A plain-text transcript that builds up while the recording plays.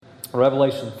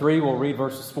Revelation 3, we'll read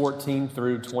verses 14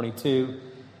 through 22.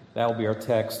 That will be our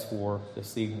text for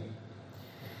this evening.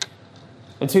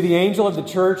 And to the angel of the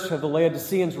church of the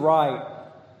Laodiceans write,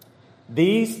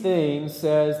 these things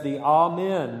says the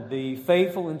Amen, the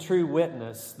faithful and true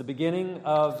witness, the beginning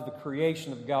of the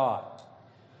creation of God.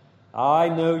 I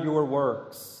know your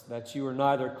works, that you are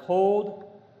neither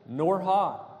cold nor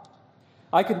hot.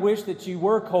 I could wish that you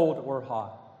were cold or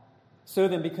hot. So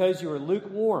then, because you are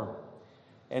lukewarm,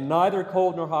 and neither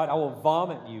cold nor hot, I will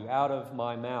vomit you out of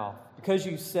my mouth. Because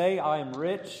you say, I am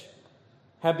rich,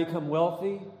 have become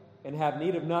wealthy, and have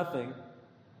need of nothing,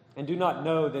 and do not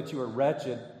know that you are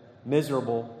wretched,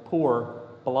 miserable, poor,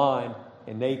 blind,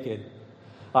 and naked.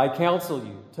 I counsel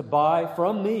you to buy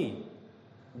from me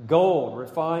gold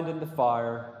refined in the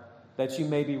fire, that you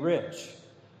may be rich,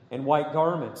 and white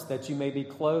garments, that you may be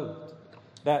clothed,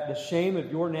 that the shame of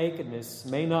your nakedness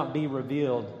may not be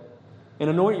revealed, and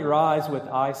anoint your eyes with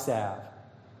eye salve,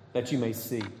 that you may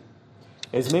see.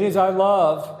 As many as I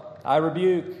love, I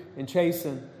rebuke and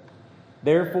chasten.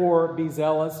 Therefore be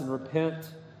zealous and repent.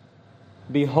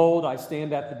 Behold, I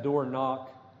stand at the door and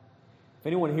knock. If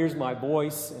anyone hears my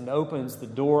voice and opens the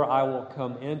door, I will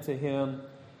come into him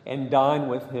and dine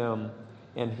with him,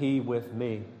 and he with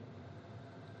me.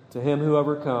 To him who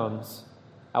overcomes,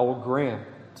 I will grant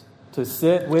to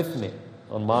sit with me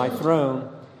on my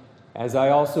throne, as I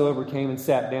also overcame and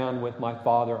sat down with my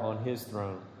Father on his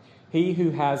throne. He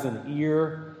who has an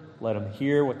ear, let him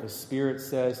hear what the Spirit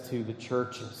says to the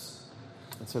churches.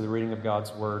 And so the reading of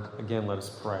God's Word. Again, let us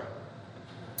pray.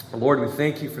 Lord, we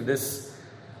thank you for this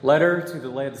letter to the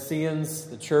Laodiceans,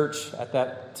 the church at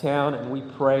that town, and we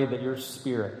pray that your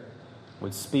Spirit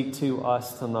would speak to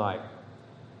us tonight.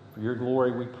 For your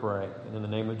glory we pray, and in the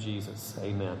name of Jesus,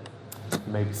 amen.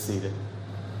 You may be seated.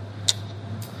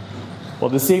 Well,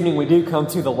 this evening we do come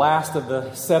to the last of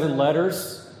the 7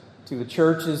 letters to the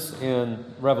churches in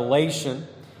Revelation.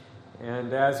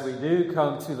 And as we do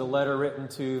come to the letter written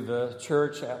to the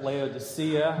church at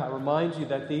Laodicea, I remind you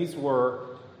that these were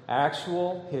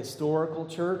actual historical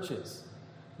churches.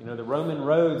 You know, the Roman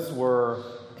roads were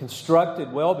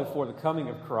constructed well before the coming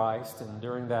of Christ, and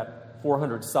during that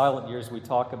 400 silent years we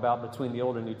talk about between the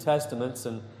Old and New Testaments,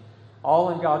 and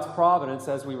all in God's providence,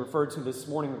 as we referred to this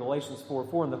morning in Galatians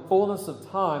 4:4, in the fullness of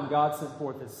time, God sent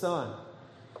forth His Son.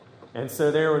 And so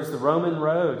there was the Roman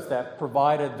roads that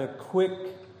provided the quick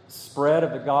spread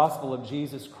of the gospel of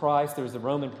Jesus Christ. There was the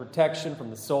Roman protection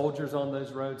from the soldiers on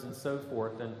those roads and so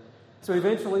forth. And so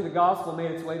eventually the gospel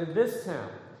made its way to this town,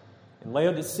 in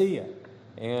Laodicea.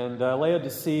 And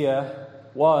Laodicea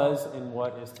was in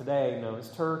what is today known as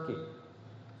Turkey.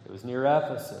 It was near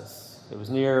Ephesus. It was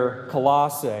near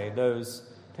Colossae, those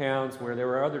towns where there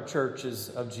were other churches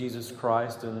of Jesus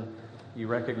Christ, and you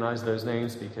recognize those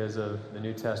names because of the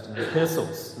New Testament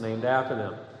epistles named after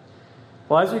them.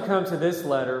 Well, as we come to this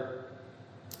letter,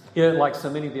 it, like so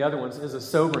many of the other ones, is a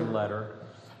sobering letter.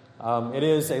 It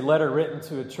is a letter written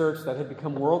to a church that had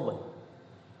become worldly,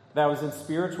 that was in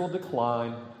spiritual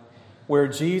decline, where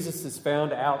Jesus is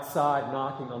found outside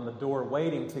knocking on the door,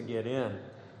 waiting to get in,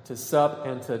 to sup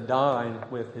and to dine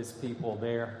with his people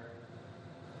there.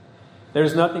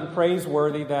 There's nothing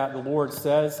praiseworthy that the Lord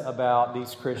says about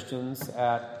these Christians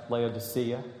at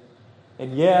Laodicea.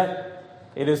 And yet,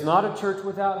 it is not a church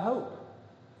without hope.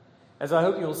 As I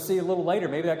hope you'll see a little later,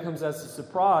 maybe that comes as a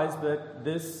surprise, but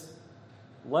this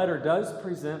letter does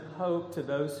present hope to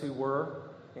those who were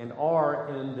and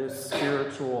are in this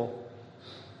spiritual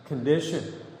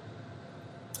condition.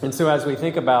 And so as we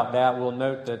think about that, we'll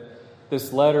note that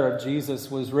this letter of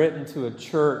Jesus was written to a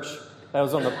church that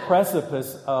was on the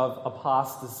precipice of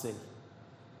apostasy.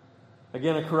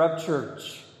 Again, a corrupt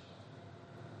church.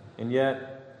 And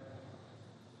yet,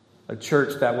 a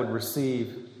church that would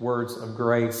receive words of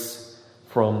grace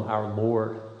from our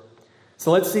Lord.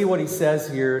 So let's see what he says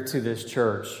here to this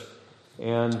church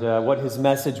and what his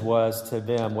message was to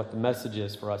them, what the message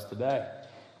is for us today.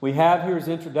 We have here his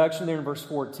introduction there in verse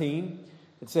 14.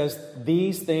 It says,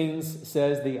 these things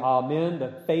says the Amen,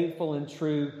 the faithful and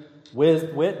true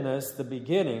witness, the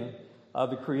beginning of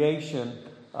the creation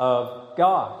of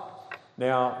God.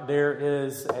 Now, there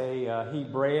is a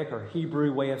Hebraic or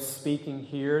Hebrew way of speaking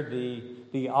here,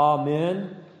 the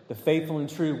Amen, the faithful and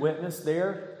true witness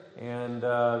there. And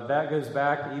that goes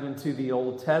back even to the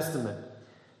Old Testament.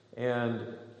 And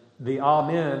the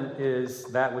Amen is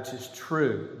that which is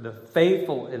true, the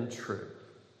faithful and true.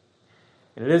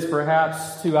 And it is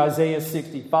perhaps to Isaiah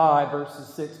 65,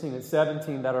 verses 16 and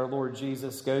 17, that our Lord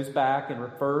Jesus goes back and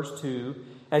refers to,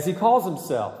 as he calls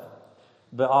himself,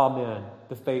 the Amen,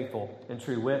 the faithful and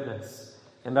true witness.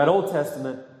 And that Old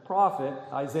Testament prophet,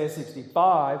 Isaiah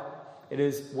 65, It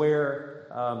is where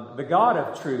the God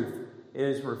of truth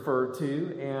is referred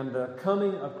to, and the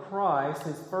coming of Christ,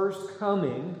 his first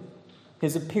coming,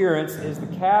 his appearance is the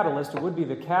catalyst, or would be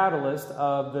the catalyst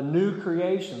of the new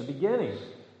creation, the beginning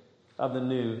of the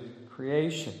new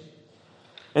creation.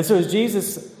 And so as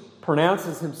Jesus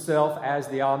pronounces himself as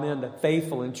the Amen, the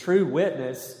faithful and true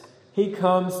witness, he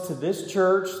comes to this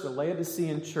church, the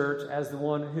Laodicean church, as the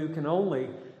one who can only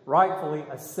rightfully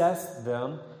assess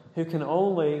them, who can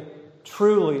only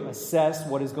truly assess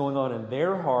what is going on in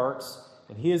their hearts,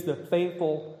 and he is the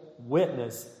faithful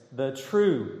witness, the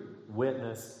true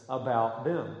witness about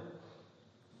them.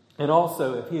 And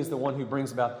also, if he is the one who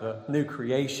brings about the new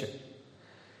creation,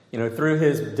 through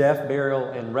his death, burial,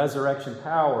 and resurrection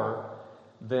power,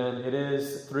 then it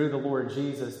is through the Lord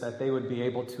Jesus that they would be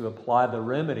able to apply the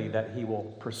remedy that he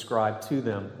will prescribe to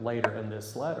them later in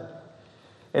this letter.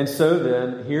 And so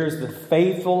then, here's the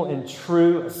faithful and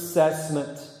true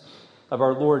assessment of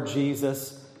our Lord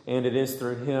Jesus, and it is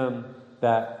through him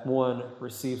that one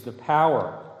receives the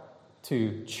power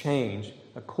to change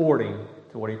according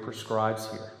to what he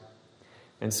prescribes here.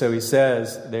 And so he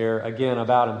says there again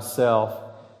about himself,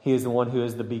 he is the one who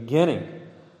is the beginning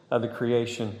of the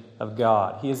creation of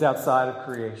God. He is outside of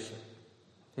creation.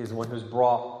 He is the one who has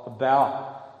brought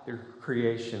about the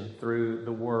creation through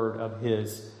the word of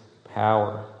his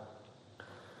power.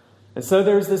 And so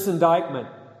there's this indictment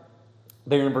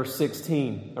there in verse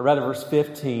 16, or rather verse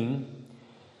 15.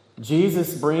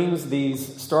 Jesus brings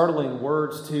these startling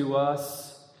words to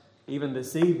us even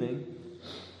this evening.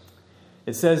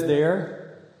 It says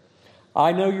there,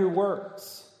 I know your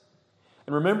works.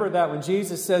 And remember that when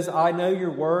Jesus says, I know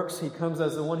your works, he comes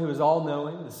as the one who is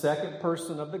all-knowing, the second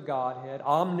person of the Godhead,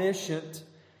 omniscient.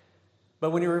 But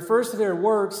when he refers to their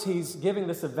works, he's giving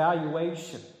this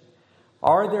evaluation.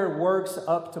 Are their works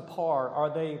up to par? Are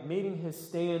they meeting his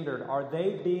standard? Are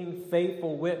they being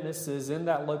faithful witnesses in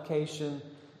that location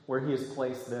where he has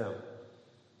placed them?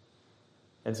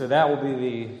 And so that will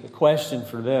be the question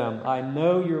for them. I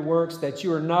know your works, that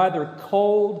you are neither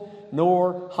cold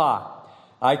nor hot.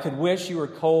 I could wish you were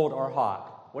cold or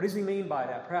hot. What does he mean by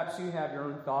that? Perhaps you have your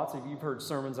own thoughts if you've heard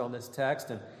sermons on this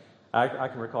text. And I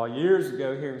can recall years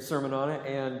ago hearing a sermon on it,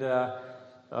 and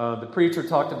the preacher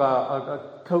talked about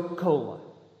a Coca-Cola.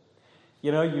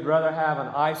 You'd rather have an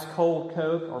ice-cold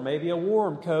Coke or maybe a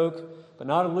warm Coke, but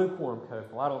not a lukewarm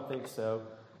Coke. Well, I don't think so.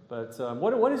 But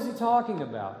what is he talking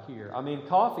about here? I mean,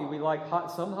 coffee, we like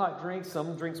some hot drinks,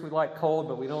 some drinks we like cold,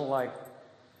 but we don't like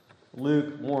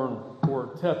lukewarm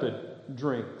or tepid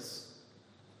drinks.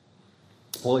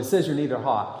 Well, he says you're neither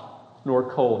hot nor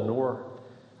cold, or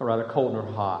rather cold nor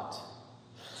hot.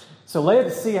 So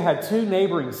Laodicea had two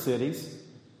neighboring cities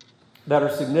that are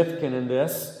significant in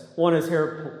this. One is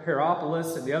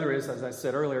Hierapolis, and the other is, as I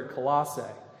said earlier, Colossae.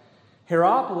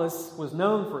 Hierapolis was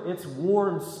known for its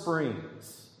warm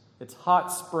springs, its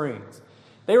hot springs.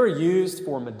 They were used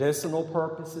for medicinal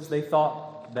purposes. They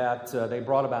thought that they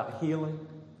brought about healing.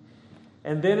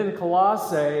 And then in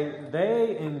Colossae,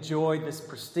 they enjoyed this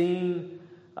pristine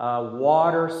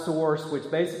water source, which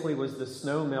basically was the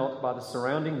snow melt by the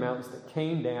surrounding mountains that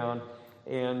came down.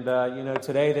 And,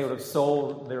 today they would have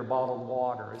sold their bottled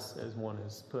water, as one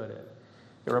has put it.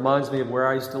 It reminds me of where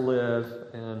I used to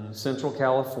live in Central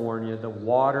California. The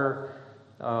water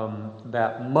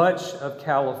that much of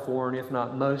California, if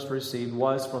not most, received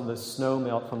was from the snow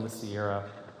melt from the Sierra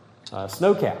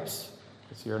snowcaps,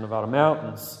 the Sierra Nevada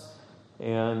mountains.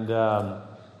 And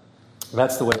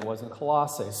that's the way it was in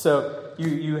Colossae. So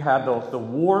you had the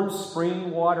warm spring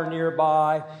water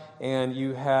nearby, and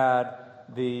you had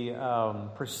the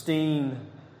pristine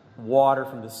water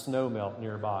from the snowmelt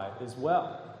nearby as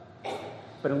well.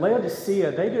 But in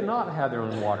Laodicea, they did not have their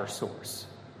own water source.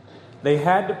 They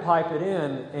had to pipe it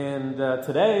in, and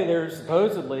today there's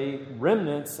supposedly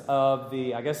remnants of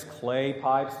the, clay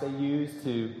pipes they used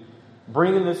to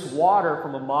bring in this water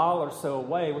from a mile or so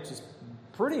away, which is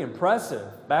pretty impressive.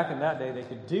 Back in that day, they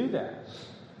could do that.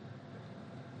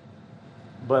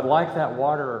 But like that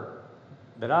water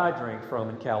that I drink from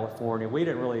in California, we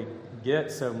didn't really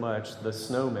get so much the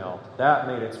snow melt. That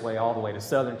made its way all the way to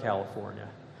Southern California.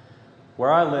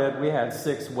 Where I lived, we had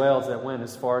 6 wells that went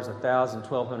as far as 1,000,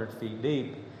 1,200 feet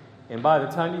deep. And by the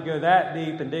time you go that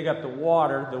deep and dig up the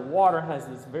water has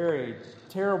this very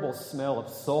terrible smell of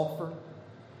sulfur.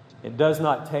 It does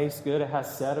not taste good. It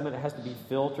has sediment. It has to be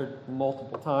filtered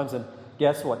multiple times. And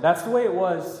guess what? That's the way it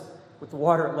was with the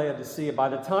water at Laodicea. By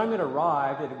the time it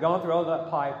arrived, it had gone through all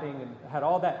that piping and had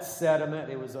all that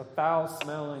sediment. It was a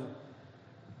foul-smelling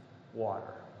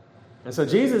water. And so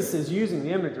Jesus is using the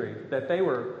imagery that they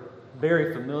were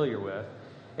very familiar with.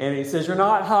 And he says, you're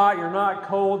not hot, you're not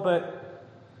cold, but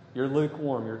You're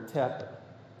lukewarm. You're tepid.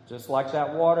 Just like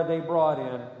that water they brought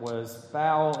in was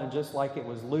foul, and just like it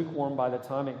was lukewarm by the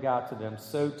time it got to them,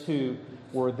 so too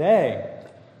were they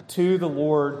to the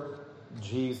Lord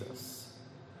Jesus.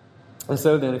 And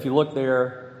so then, if you look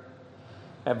there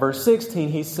at verse 16,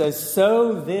 he says,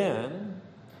 "So then,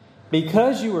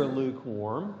 because you are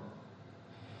lukewarm,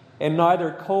 and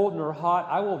neither cold nor hot,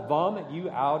 I will vomit you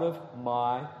out of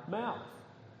my mouth."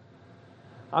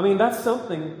 I mean, that's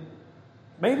something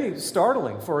maybe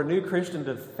startling for a new Christian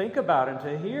to think about and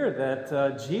to hear,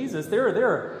 that Jesus, there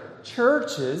are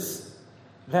churches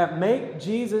that make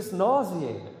Jesus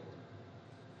nauseated.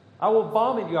 I will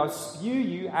vomit you, I'll spew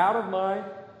you out of my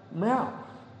mouth.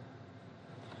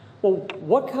 Well,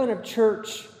 what kind of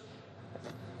church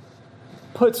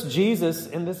puts Jesus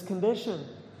in this condition?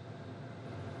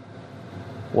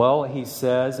 Well, he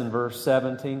says in verse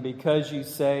 17, "Because you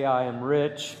say, I am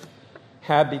rich,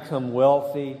 have become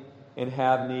wealthy, and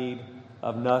have need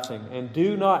of nothing, and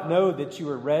do not know that you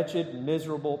are wretched,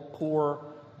 miserable, poor,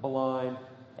 blind,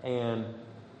 and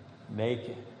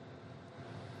naked."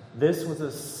 This was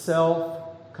a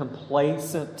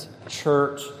self-complacent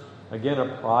church, again,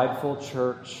 a prideful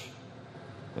church,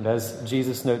 and as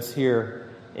Jesus notes here,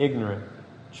 ignorant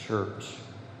church.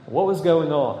 What was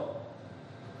going on?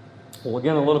 Well,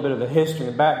 again, a little bit of the history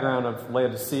and background of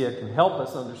Laodicea can help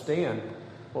us understand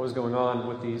what was going on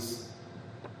with these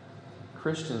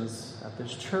Christians at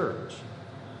this church.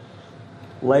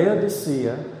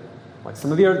 Laodicea, like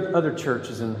some of the other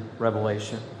churches in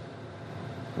Revelation,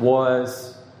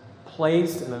 was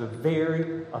placed in a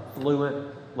very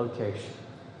affluent location.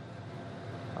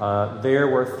 There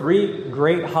were 3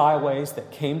 great highways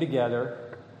that came together,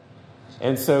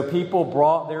 and so people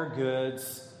brought their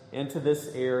goods into this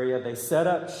area. They set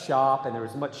up shop, and there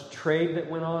was much trade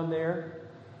that went on there.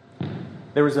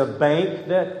 There was a bank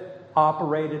that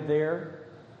operated there.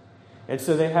 And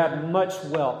so they had much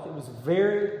wealth. It was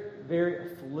very, very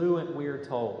affluent, we are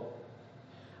told.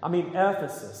 I mean,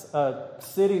 Ephesus, a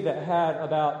city that had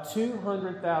about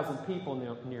 200,000 people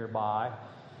nearby,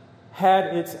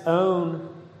 had its own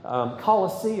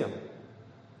Colosseum.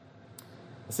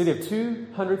 A city of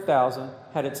 200,000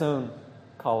 had its own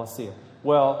Colosseum.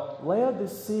 Well,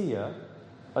 Laodicea,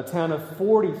 a town of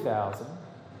 40,000,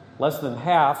 less than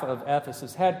half of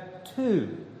Ephesus, had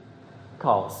 2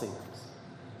 Colosseums.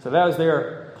 So that was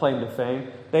their claim to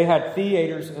fame. They had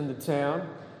theaters in the town.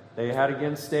 They had,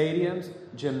 again, stadiums,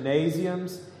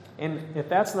 gymnasiums. And if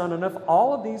that's not enough,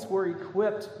 all of these were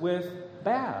equipped with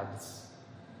baths.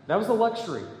 That was a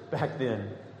luxury back then.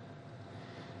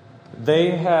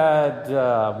 They had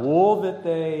wool that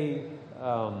they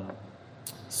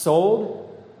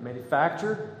sold,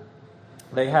 manufactured.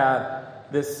 They had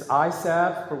this eye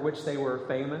salve for which they were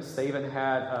famous. They even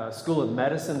had a school of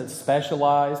medicine that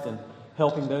specialized in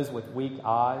helping those with weak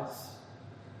eyes.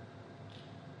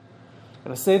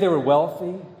 And I say they were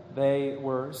wealthy. They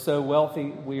were so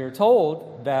wealthy, we are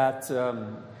told, that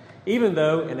even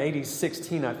though in AD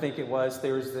 16, I think it was,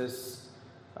 there was this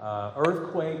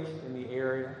earthquake in the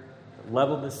area that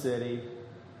leveled the city.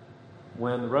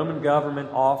 When the Roman government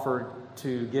offered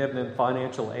to give them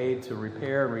financial aid to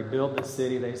repair and rebuild the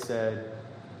city, they said,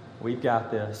 "We've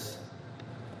got this.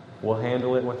 We'll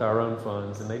handle it with our own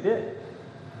funds." And they did.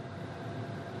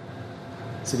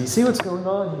 So do you see what's going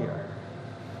on here?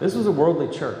 This was a worldly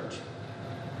church.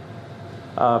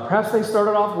 Perhaps they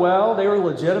started off well. They were a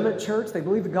legitimate church. They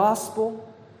believed the gospel.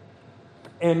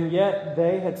 And yet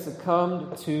they had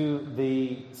succumbed to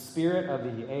the spirit of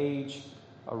the age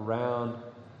around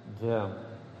them.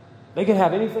 They could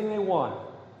have anything they wanted.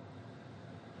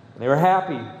 They were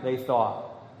happy, they thought.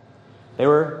 They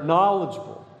were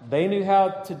knowledgeable. They knew how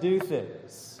to do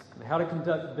things, how to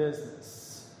conduct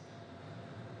business.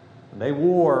 And they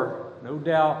wore, no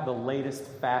doubt, the latest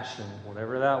fashion,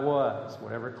 whatever that was,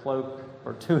 whatever cloak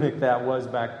or tunic that was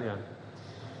back then.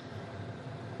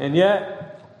 And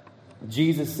yet,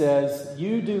 Jesus says,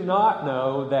 "You do not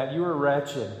know that you are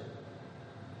wretched,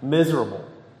 miserable,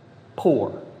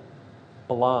 poor,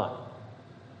 blind,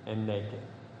 and naked."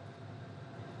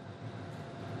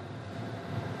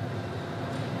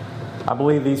 I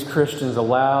believe these Christians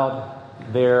allowed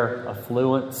their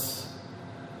affluence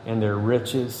and their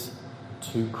riches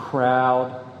to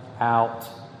crowd out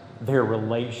their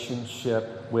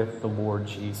relationship with the Lord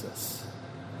Jesus.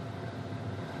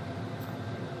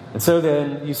 And so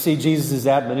then you see Jesus'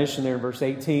 admonition there in verse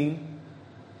 18.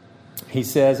 He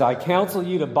says, "I counsel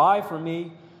you to buy from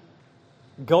me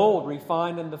gold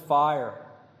refined in the fire,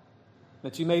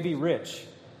 that you may be rich,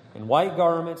 and white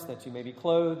garments, that you may be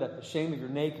clothed, that the shame of your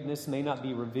nakedness may not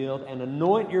be revealed, and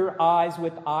anoint your eyes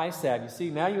with eye salve. You see,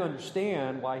 now you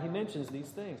understand why he mentions these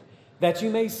things. That you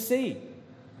may see.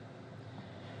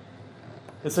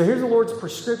 And so here's the Lord's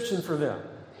prescription for them.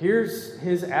 Here's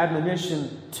his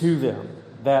admonition to them,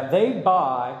 that they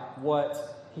buy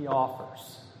what he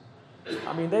offers.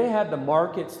 I mean, they had the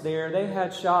markets there. They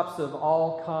had shops of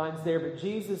all kinds there. But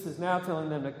Jesus is now telling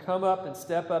them to come up and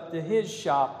step up to his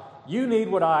shop. You need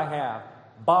what I have.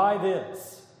 Buy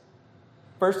this.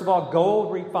 First of all,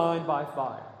 gold refined by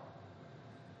fire.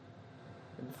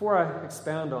 And before I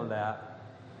expound on that,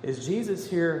 is Jesus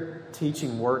here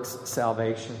teaching works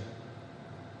salvation?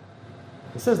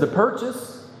 He says to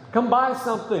purchase, come buy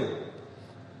something.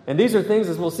 And these are things,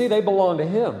 as we'll see, they belong to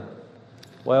him.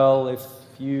 Well, if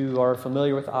you are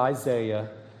familiar with Isaiah,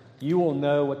 you will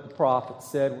know what the prophet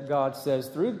said, what God says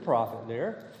through the prophet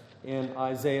there in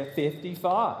Isaiah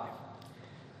 55.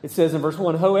 It says in verse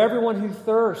 1, Ho, everyone who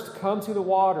thirsts, come to the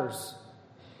waters.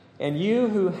 And you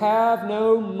who have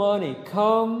no money,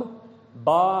 come,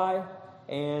 buy,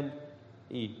 and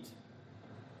eat.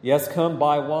 Yes, come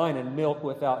buy wine and milk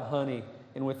without honey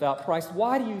and without price.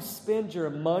 Why do you spend your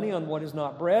money on what is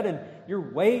not bread and your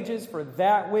wages for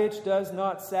that which does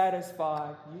not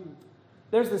satisfy you?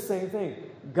 There's the same thing.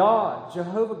 God,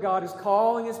 Jehovah God, is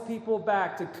calling his people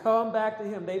back to come back to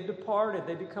him. They've departed.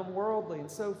 They've become worldly and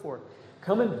so forth.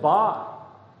 Come and buy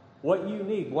what you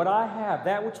need, what I have,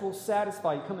 that which will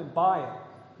satisfy you. Come and buy it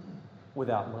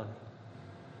without money.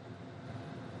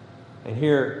 And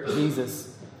here,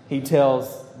 Jesus, he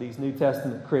tells these New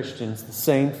Testament Christians the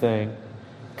same thing.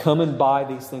 Come and buy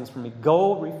these things from me.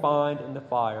 Gold refined in the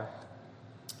fire.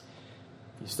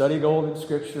 You study gold in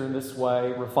Scripture in this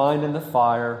way, refined in the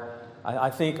fire.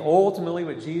 I think ultimately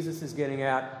what Jesus is getting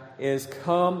at is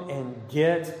come and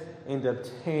get and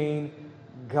obtain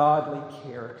godly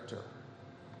character.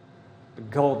 The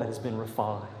gold that has been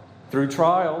refined. Through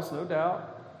trials, no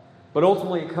doubt. But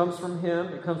ultimately it comes from him.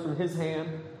 It comes from his hand.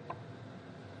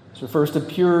 It refers to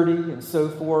purity and so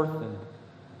forth. And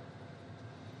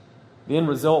the end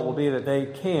result will be that they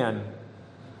can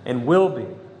and will be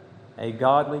a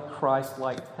godly,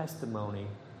 Christ-like testimony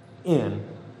in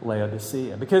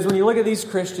Laodicea. Because when you look at these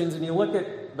Christians and you look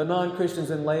at the non-Christians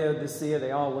in Laodicea,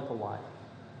 they all look alike.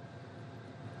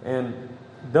 And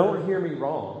don't hear me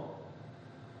wrong,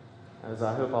 as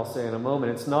I hope I'll say in a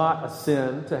moment, it's not a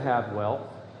sin to have wealth.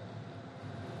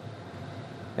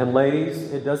 And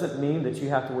ladies, it doesn't mean that you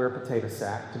have to wear a potato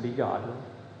sack to be godly.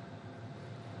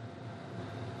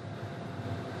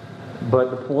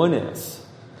 But the point is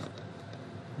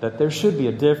that there should be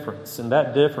a difference, and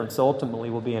that difference ultimately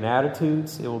will be in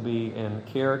attitudes, it will be in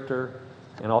character,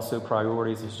 and also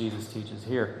priorities, as Jesus teaches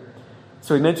here.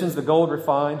 So he mentions the gold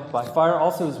refined by fire,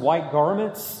 also his white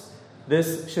garments.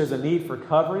 This shows a need for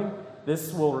covering.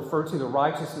 This will refer to the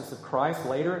righteousness of Christ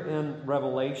later in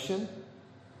Revelation.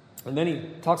 And then he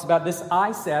talks about this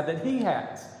eye salve that he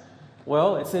has.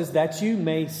 Well, it says that you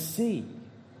may see.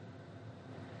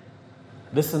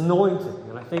 This anointing.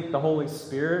 And I think the Holy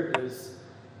Spirit is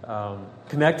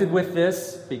connected with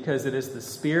this because it is the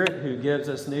Spirit who gives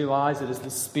us new eyes. It is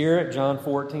the Spirit, John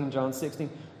 14, John 16,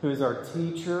 who is our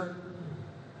teacher.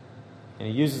 And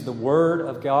he uses the Word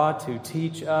of God to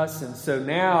teach us. And so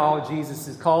now Jesus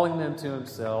is calling them to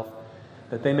himself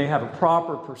that they may have a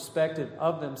proper perspective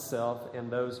of themselves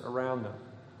and those around them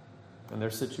and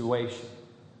their situation.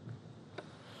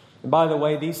 And by the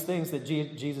way, these things that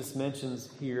Jesus mentions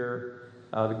here,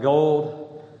 the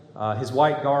gold, his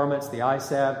white garments, the eye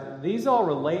salve, these all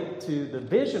relate to the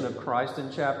vision of Christ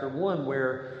in chapter 1,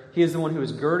 where he is the one who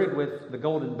is girded with the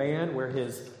golden band, where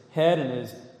his head and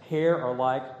his hair are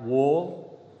like wool,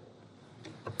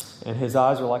 and his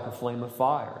eyes are like a flame of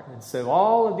fire. And so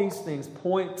all of these things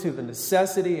point to the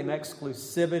necessity and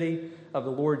exclusivity of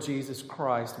the Lord Jesus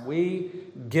Christ. We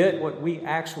get what we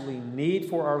actually need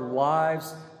for our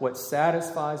lives, what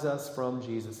satisfies us from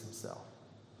Jesus himself.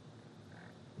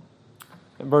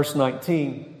 In verse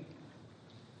 19,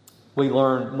 we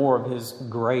learn more of his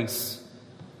grace.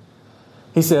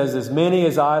 He says, as many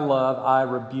as I love, I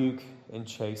rebuke and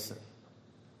chasten.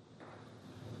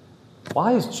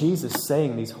 Why is Jesus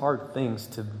saying these hard things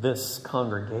to this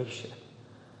congregation?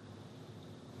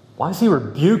 Why is he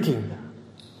rebuking them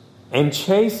and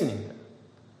chastening them?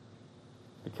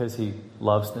 Because he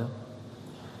loves them.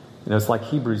 You know, it's like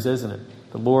Hebrews, isn't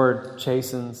it? The Lord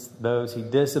chastens those, he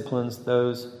disciplines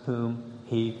those whom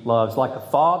he loves. Like a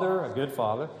father, a good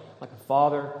father, like a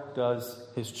father does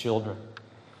his children.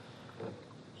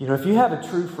 You know, if you have a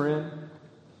true friend,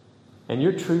 and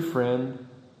your true friend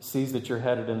sees that you're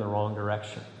headed in the wrong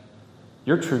direction,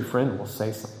 your true friend will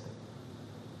say something.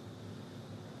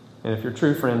 And if your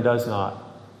true friend does not,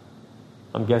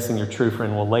 I'm guessing your true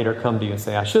friend will later come to you and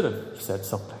say, I should have said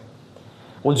something.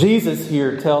 Well, Jesus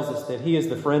here tells us that He is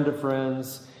the friend of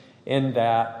friends in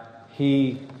that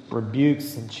He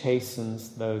rebukes and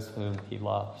chastens those whom He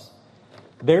loves.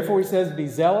 Therefore, He says, be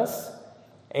zealous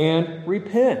and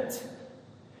repent.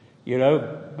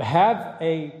 Have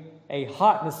a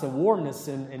hotness, a warmness,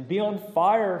 and be on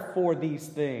fire for these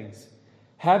things.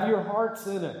 Have your hearts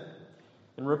in it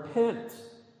and repent.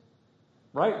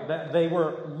 Right? That they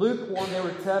were lukewarm, they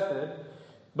were tepid,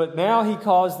 but now He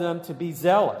calls them to be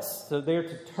zealous. So they're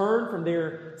to turn from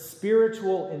their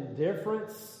spiritual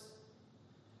indifference,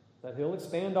 that He'll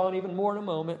expand on even more in a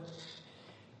moment,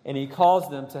 and He calls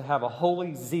them to have a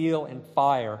holy zeal and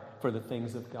fire for the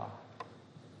things of God,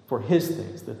 for His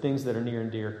things, the things that are near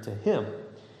and dear to Him.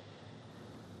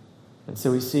 And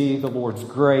so we see the Lord's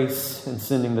grace in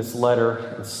sending this letter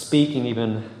and speaking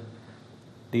even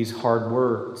these hard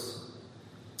words.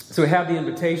 So we have the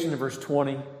invitation in verse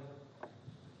 20.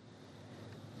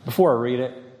 Before I read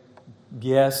it,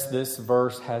 yes, this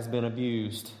verse has been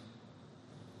abused.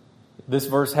 This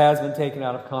verse has been taken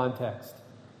out of context.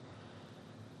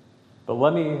 But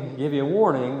let me give you a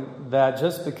warning that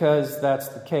just because that's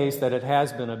the case, that it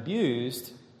has been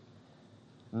abused,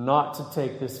 not to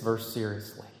take this verse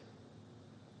seriously.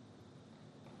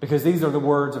 Because these are the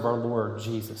words of our Lord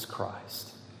Jesus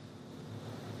Christ.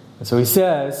 And so He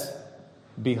says,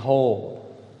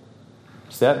 behold,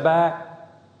 step back,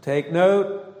 take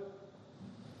note.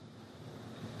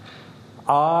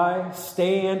 I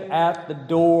stand at the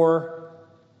door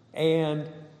and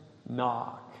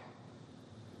knock.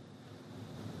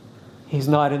 He's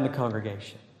not in the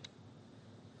congregation.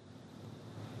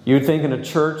 You would think in a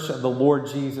church of the Lord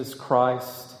Jesus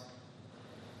Christ,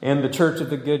 in the church of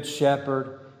the Good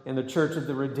Shepherd, in the church of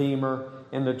the Redeemer,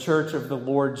 in the church of the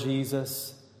Lord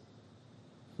Jesus,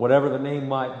 whatever the name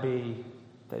might be,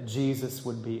 that Jesus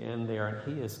would be in there,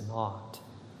 and He is not.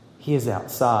 He is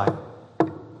outside,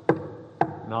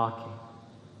 knocking.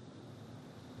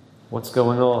 What's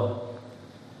going on?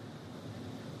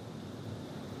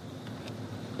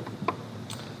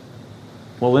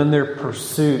 Well, in their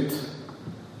pursuit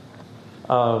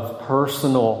of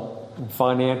personal and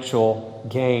financial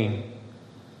gain,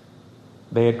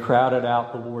 they had crowded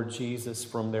out the Lord Jesus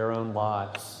from their own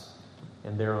lives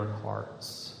and their own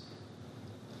hearts.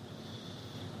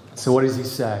 So what does He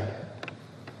say?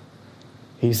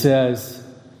 He says,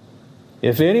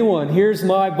 if anyone hears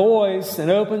my voice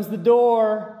and opens the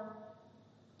door,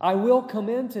 I will come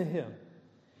into him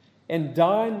and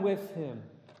dine with him,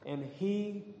 and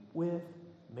he with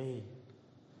me.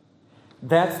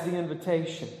 That's the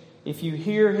invitation. If you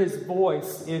hear His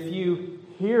voice, if you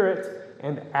hear it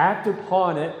and act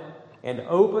upon it and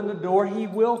open the door, He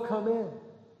will come in.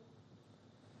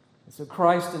 And so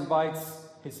Christ invites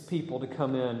His people to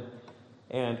come in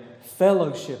and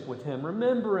fellowship with Him.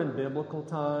 Remember in biblical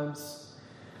times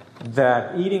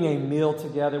that eating a meal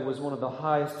together was one of the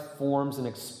highest forms and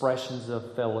expressions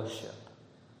of fellowship.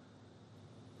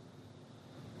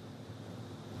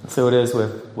 So it is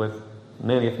with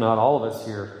many, if not all of us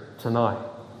here tonight.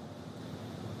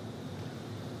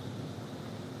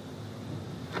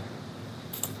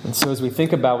 And so as we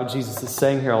think about what Jesus is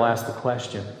saying here, I'll ask the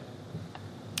question,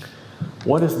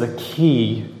 what is the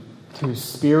key to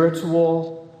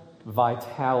spiritual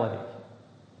vitality?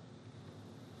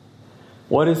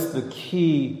 What is the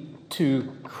key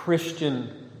to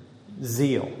Christian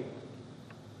zeal?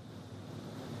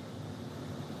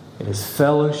 It is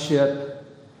fellowship.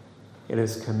 It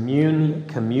is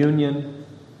communion.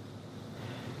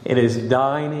 It is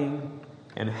dining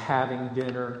and having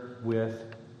dinner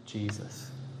with Jesus.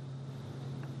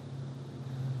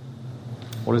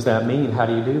 What does that mean? How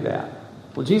do you do that?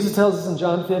 Well, Jesus tells us in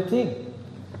John 15.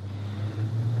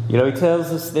 He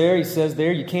tells us there, He says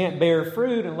there, you can't bear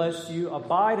fruit unless you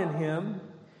abide in Him,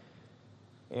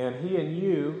 and He in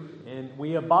you, and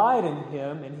we abide in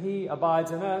Him, and He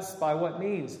abides in us by what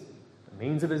means? The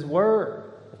means of His Word.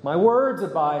 If my words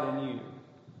abide in you,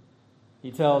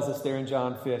 He tells us there in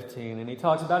John 15. And He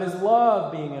talks about His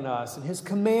love being in us and His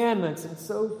commandments and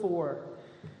so forth.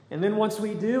 And then once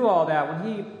we do all that,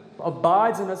 when He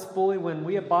abides in us fully, when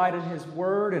we abide in His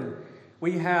Word and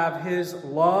we have His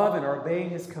love and are obeying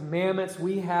His commandments,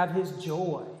 we have His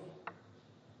joy.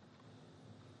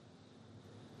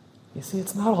 You see,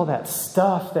 it's not all that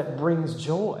stuff that brings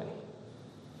joy.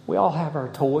 We all have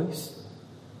our toys.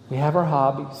 We have our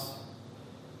hobbies.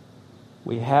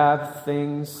 We have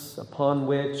things upon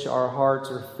which our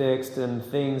hearts are fixed and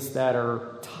things that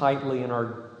are tightly in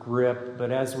our grip.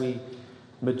 But as we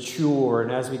mature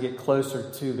and as we get closer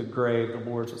to the grave, the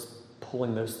Lord's just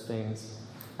pulling those things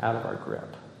out of our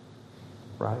grip.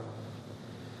 Right?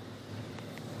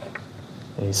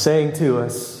 And He's saying to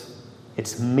us,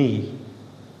 it's me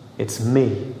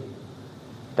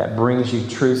that brings you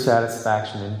true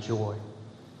satisfaction and joy.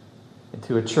 And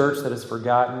to a church that has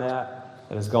forgotten that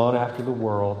has gone after the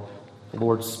world, the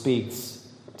Lord speaks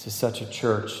to such a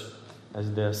church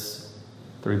as this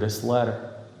through this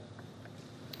letter.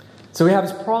 So we have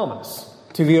His promise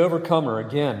to the overcomer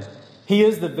again. He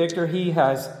is the victor. He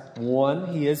has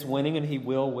won. He is winning and He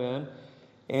will win.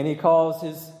 And He calls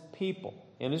His people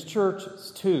in His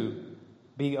churches to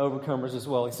be overcomers as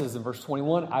well. He says in verse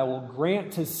 21, I will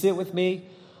grant to sit with me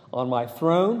on my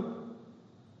throne,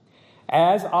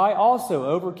 as I also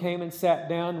overcame and sat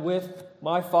down with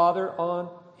my Father on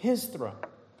His throne.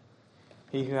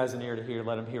 He who has an ear to hear,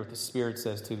 let him hear what the Spirit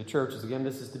says to the churches. Again,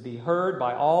 this is to be heard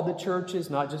by all the churches,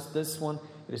 not just this one.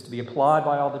 It is to be applied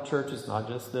by all the churches, not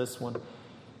just this one.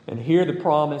 And here the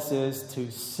promise is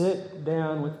to sit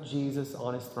down with Jesus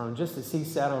on His throne, just as He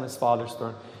sat on His Father's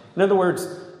throne. In other words,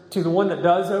 to the one that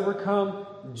does overcome,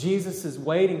 Jesus is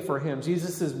waiting for him.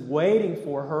 Jesus is waiting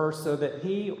for her so that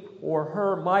he or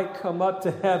her might come up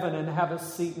to heaven and have a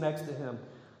seat next to Him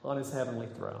on His heavenly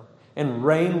throne and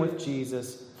reign with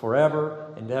Jesus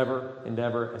forever and ever and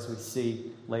ever, as we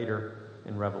see later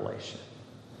in Revelation.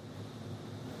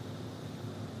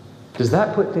 Does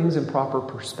that put things in proper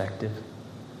perspective?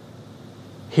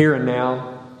 Here and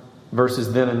now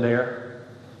versus then and there?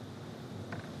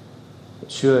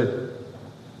 It should.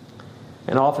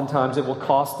 And oftentimes it will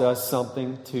cost us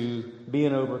something to be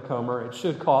an overcomer. It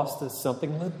should cost us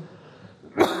something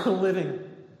living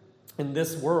in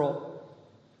this world.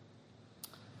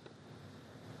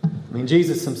 I mean,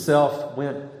 Jesus Himself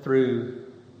went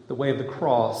through the way of the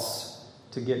cross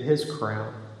to get His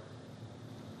crown.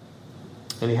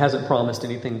 And He hasn't promised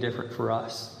anything different for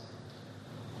us.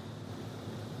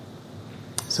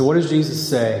 So what does Jesus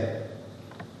say?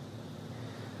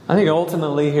 I think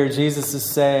ultimately here Jesus is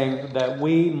saying that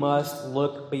we must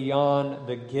look beyond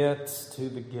the gifts to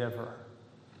the giver.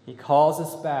 He calls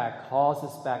us back.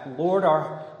 Lord,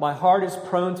 my heart is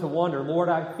prone to wander. Lord,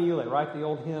 I feel it, right? The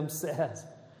old hymn says.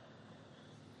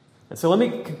 And so let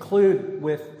me conclude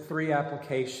with 3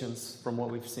 applications from what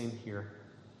we've seen here.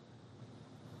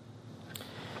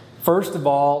 First of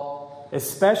all,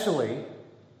 especially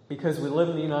because we live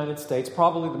in the United States,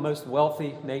 probably the most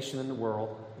wealthy nation in the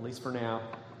world, at least for now,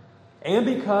 and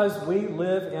because we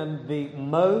live in the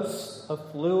most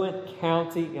affluent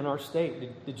county in our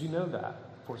state. Did you know that?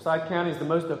 Forsyth County is the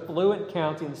most affluent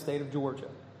county in the state of Georgia.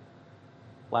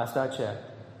 Last I checked.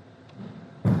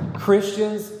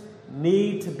 Christians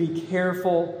need to be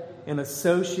careful in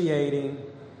associating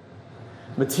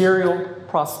material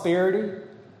prosperity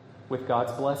with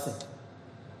God's blessing.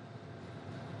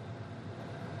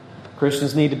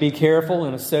 Christians need to be careful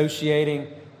in associating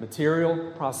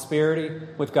material prosperity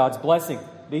with God's blessing.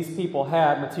 These people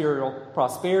had material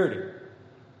prosperity,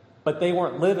 but they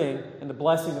weren't living in the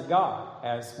blessing of God,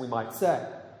 as we might say.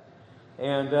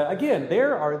 And again,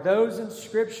 there are those in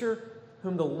Scripture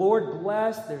whom the Lord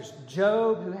blessed. There's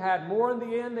Job, who had more in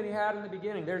the end than he had in the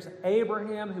beginning. There's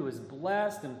Abraham, who was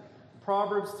blessed. And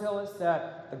Proverbs tell us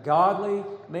that a godly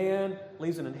man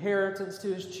leaves an inheritance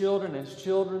to his children and his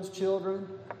children's children.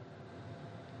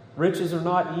 Riches are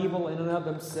not evil in and of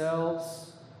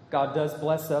themselves. God does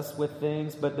bless us with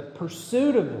things, but the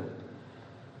pursuit of them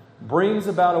brings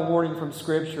about a warning from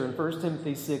Scripture. In 1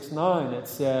 Timothy 6:9 it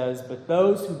says, "But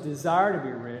those who desire to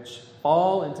be rich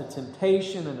fall into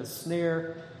temptation and a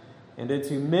snare, and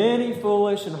into many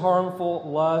foolish and harmful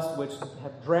lusts, which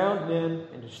have drowned men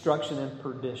in destruction and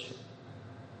perdition."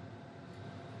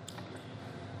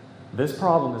 This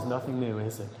problem is nothing new,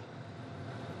 is it?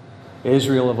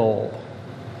 Israel of old.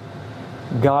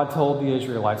 God told the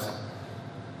Israelites,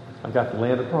 "I've got the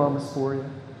land of promise for you."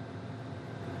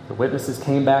 The witnesses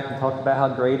came back and talked about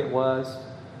how great it was,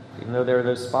 even though there were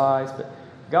those spies. But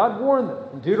God warned them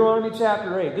in Deuteronomy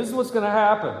chapter 8. This is what's going to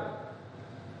happen.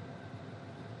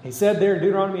 He said there in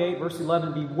Deuteronomy 8, verse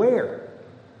 11, "Beware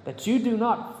that you do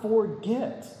not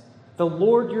forget the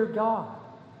Lord your God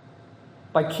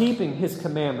by keeping His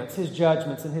commandments, His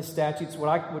judgments, and His statutes,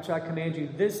 which I command you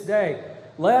this day,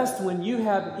 lest when you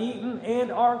have eaten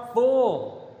and are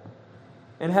full,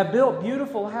 and have built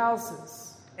beautiful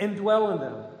houses, and dwell in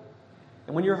them,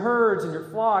 and when your herds and your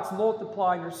flocks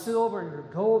multiply, and your silver and your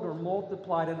gold are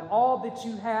multiplied, and all that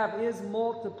you have is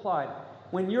multiplied,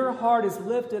 when your heart is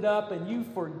lifted up and you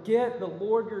forget the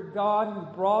Lord your God who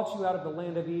brought you out of the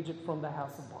land of Egypt from the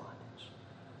house of bondage."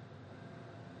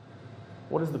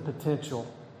 What is the potential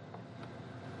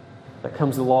that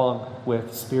comes along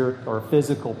with spirit or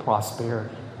physical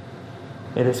prosperity?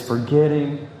 It is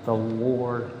forgetting the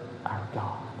Lord our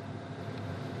God.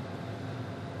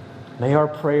 May our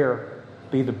prayer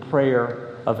be the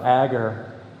prayer of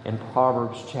Agur in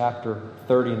Proverbs chapter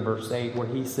 30 and verse 8, where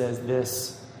he says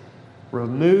this: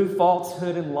 remove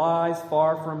falsehood and lies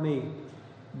far from me.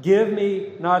 Give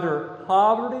me neither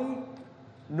poverty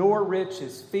nor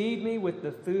riches. Feed me with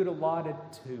the food allotted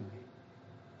to me.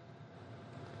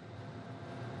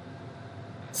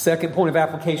 Second point of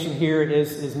application here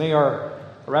is may our,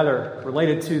 rather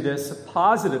related to this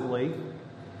positively,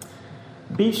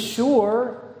 be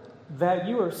sure that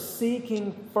you are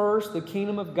seeking first the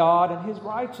kingdom of God and His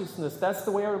righteousness. That's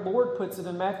the way our Lord puts it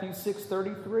in Matthew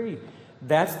 6:33.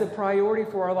 That's the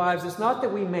priority for our lives. It's not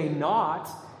that we may not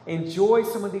enjoy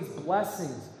some of these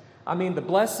blessings. I mean, the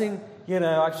blessing,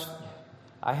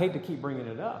 I hate to keep bringing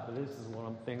it up, but this is one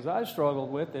of the things I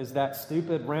struggled with, is that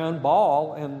stupid round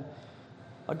ball and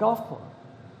a golf club.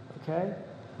 Okay?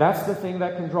 That's the thing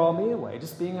that can draw me away,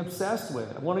 just being obsessed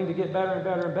with it, wanting to get better and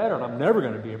better and better. And I'm never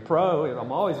going to be a pro.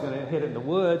 I'm always going to hit it in the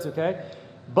woods, okay?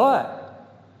 But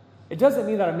it doesn't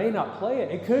mean that I may not play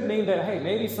it. It could mean that, hey,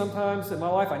 maybe sometimes in my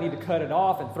life I need to cut it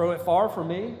off and throw it far from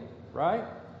me, right?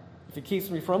 If it keeps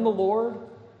me from the Lord.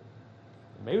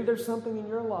 Maybe there's something in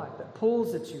your life that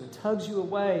pulls at you and tugs you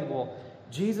away. Well,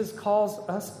 Jesus calls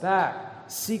us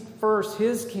back. Seek first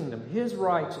His kingdom, His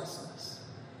righteousness.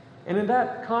 And in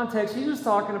that context, He's just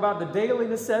talking about the daily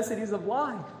necessities of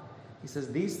life. He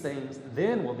says these things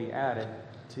then will be added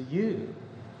to you.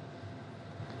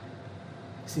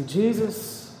 See,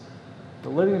 Jesus, the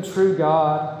living and true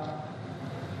God,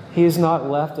 He has not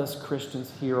left us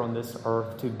Christians here on this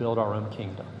earth to build our own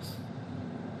kingdoms,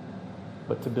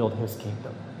 but to build His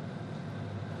kingdom.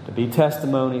 To be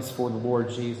testimonies for the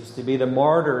Lord Jesus. To be the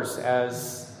martyrs,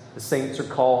 as the saints are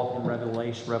called in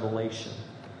Revelation.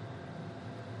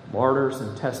 Martyrs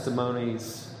and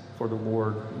testimonies for the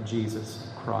Lord Jesus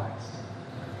Christ.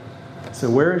 So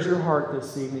where is your heart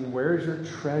this evening? Where is your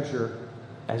treasure,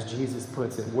 as Jesus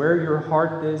puts it? Where your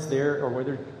heart is, there, or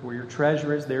where your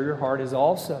treasure is, there your heart is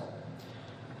also.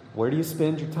 Where do you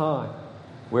spend your time?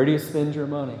 Where do you spend your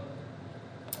money?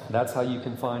 That's how you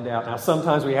can find out. Now,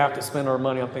 sometimes we have to spend our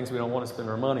money on things we don't want to spend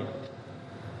our money.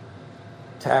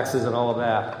 Taxes and all of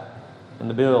that. And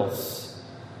the bills.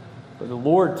 But the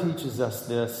Lord teaches us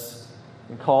this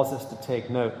and calls us to take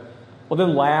note. Well,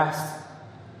 then last,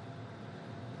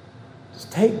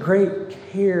 just take great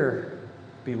care,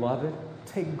 beloved.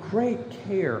 Take great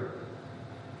care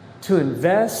to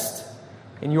invest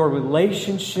in your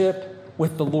relationship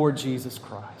with the Lord Jesus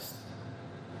Christ.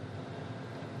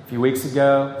 A few weeks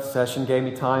ago, the session gave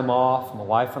me time off. My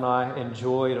wife and I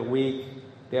enjoyed a week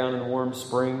down in Warm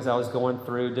Springs. I was going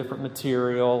through different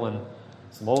material and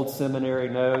some old seminary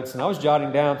notes, and I was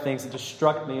jotting down things that just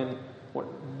struck me. And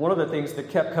one of the things that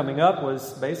kept coming up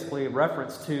was basically a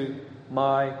reference to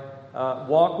my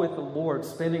walk with the Lord,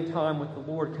 spending time with the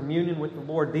Lord, communion with the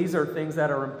Lord. These are things that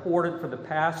are important for the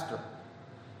pastor.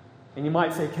 And you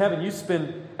might say, Kevin, you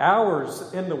spend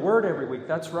hours in the Word every week.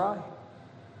 That's right.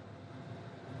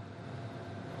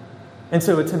 And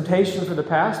so a temptation for the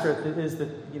pastor is that,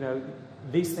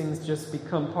 these things just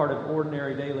become part of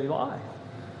ordinary daily life.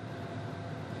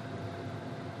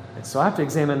 And so I have to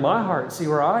examine my heart and see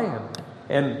where I am.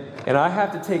 And I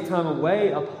have to take time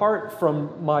away apart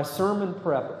from my sermon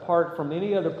prep, apart from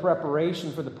any other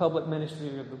preparation for the public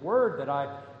ministry of the Word, that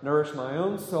I nourish my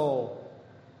own soul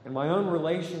and my own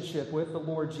relationship with the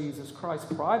Lord Jesus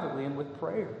Christ privately and with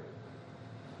prayer.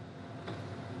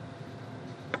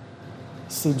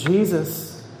 See,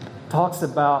 Jesus talks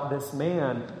about this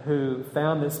man who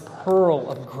found this pearl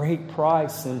of great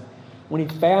price. And when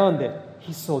he found it,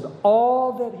 he sold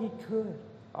all that he could,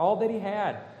 all that he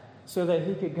had, so that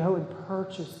he could go and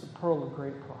purchase the pearl of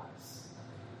great price.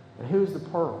 And who's the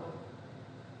pearl?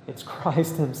 It's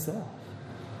Christ Himself.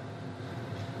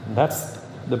 And that's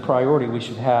the priority we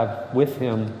should have with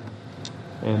Him,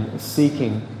 and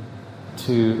seeking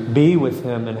to be with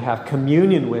Him and have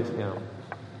communion with Him.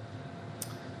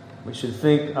 We should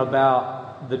think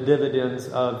about the dividends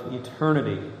of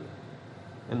eternity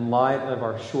in light of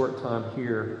our short time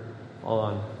here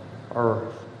on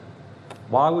earth.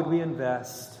 Why would we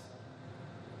invest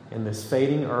in this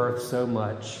fading earth so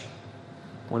much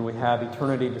when we have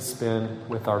eternity to spend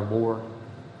with our Lord?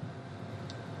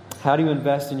 How do you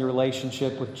invest in your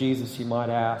relationship with Jesus, you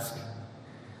might ask?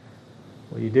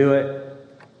 Well, you do it,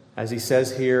 as He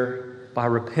says here, by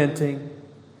repenting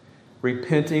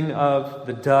of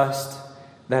the dust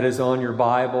that is on your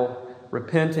Bible,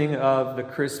 repenting of the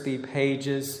crispy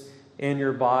pages in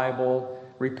your Bible,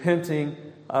 repenting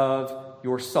of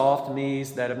your soft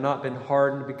knees that have not been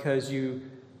hardened because you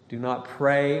Do not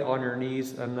pray on your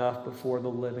knees enough before the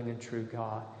living and true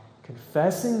God.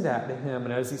 Confessing that to Him.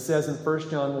 And as He says in 1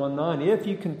 John 1:9, if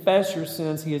you confess your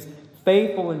sins, He is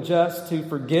faithful and just to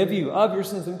forgive you of your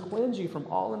sins and cleanse you from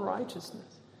all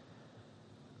unrighteousness.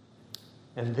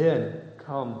 And then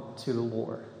come to the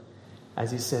Lord. As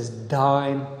He says,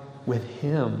 dine with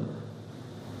Him.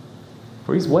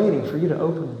 For He's waiting for you to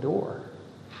open the door.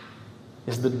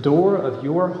 Is the door of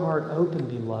your heart open,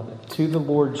 beloved, to the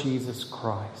Lord Jesus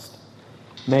Christ?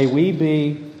 May we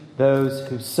be those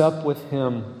who sup with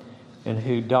Him and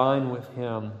who dine with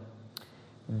Him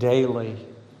daily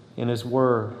in His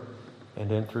Word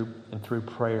and through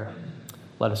prayer.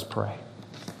 Let us pray.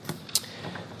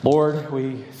 Lord,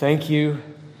 we thank You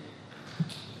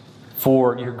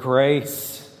for Your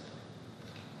grace,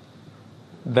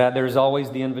 that there's always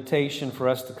the invitation for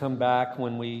us to come back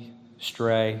when we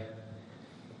stray,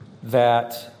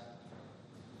 that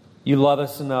You love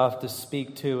us enough to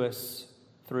speak to us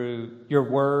through Your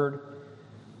Word,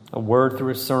 a word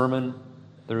through a sermon,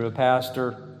 through a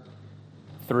pastor,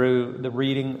 through the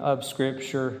reading of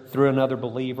Scripture, through another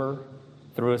believer,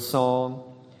 through a song.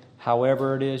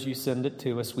 However it is You send it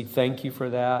to us, we thank You for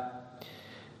that.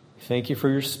 Thank You for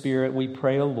Your Spirit. We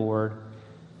pray, O Lord,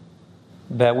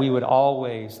 that we would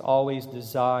always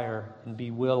desire and be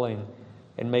willing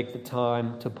and make the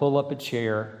time to pull up a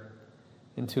chair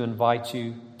and to invite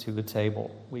You to the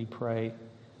table. We pray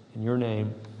in Your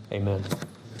name. Amen.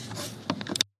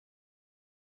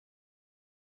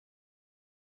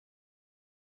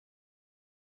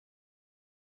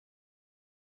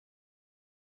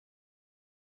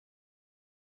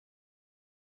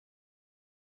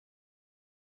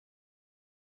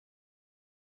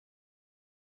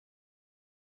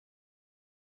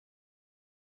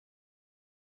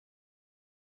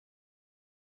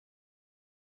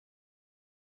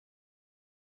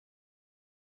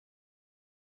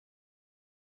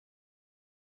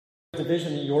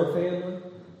 Division in your family.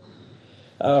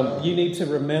 You need to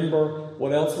remember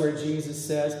what elsewhere Jesus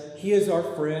says. He is our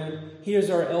friend. He is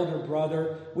our elder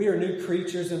brother. We are new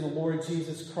creatures in the Lord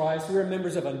Jesus Christ. We are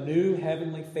members of a new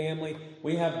heavenly family.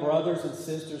 We have brothers and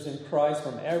sisters in Christ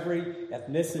from every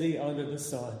ethnicity under the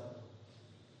sun.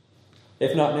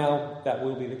 If not now, that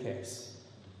will be the case.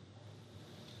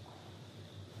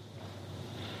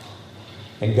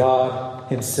 And God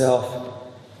Himself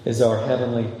is our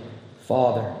heavenly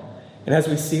Father. And as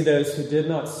we see those who did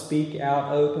not speak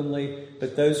out openly,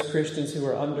 but those Christians who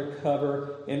are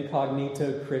undercover,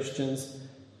 incognito Christians,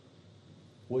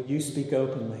 will you speak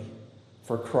openly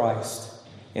for Christ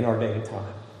in our day and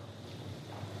time?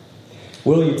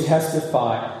 Will you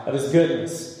testify of His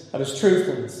goodness, of His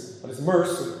truthfulness, of His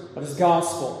mercy, of His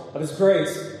gospel, of His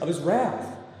grace, of His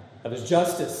wrath, of His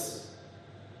justice?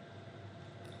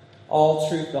 All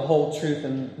truth, the whole truth,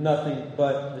 and nothing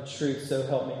but the truth, so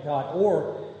help me God.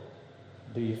 Or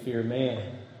do you fear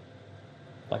man,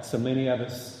 like so many of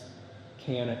us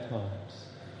can at times?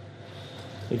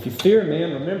 If you fear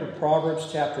man, remember Proverbs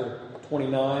chapter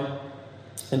 29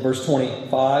 and verse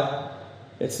 25.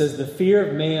 It says, the fear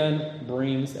of man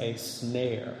brings a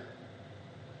snare.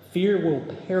 Fear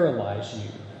will paralyze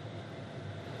you,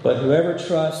 but whoever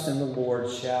trusts in the Lord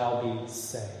shall be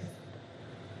safe.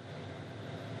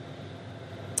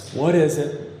 What is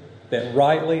it that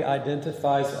rightly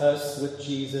identifies us with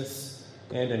Jesus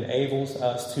and enables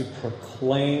us to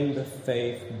proclaim the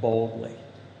faith boldly?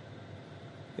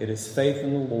 It is faith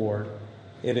in the Lord.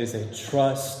 It is a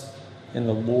trust in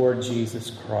the Lord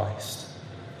Jesus Christ.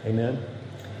 Amen?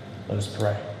 Let us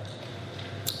pray.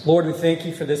 Lord, we thank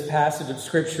You for this passage of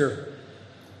Scripture.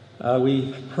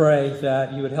 We pray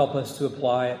that You would help us to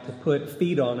apply it, to put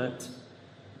feet on it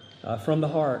from the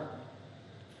heart,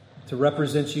 to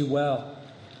represent You well,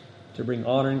 to bring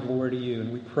honor and glory to You.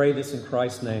 And we pray this in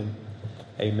Christ's name.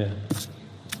 Amen.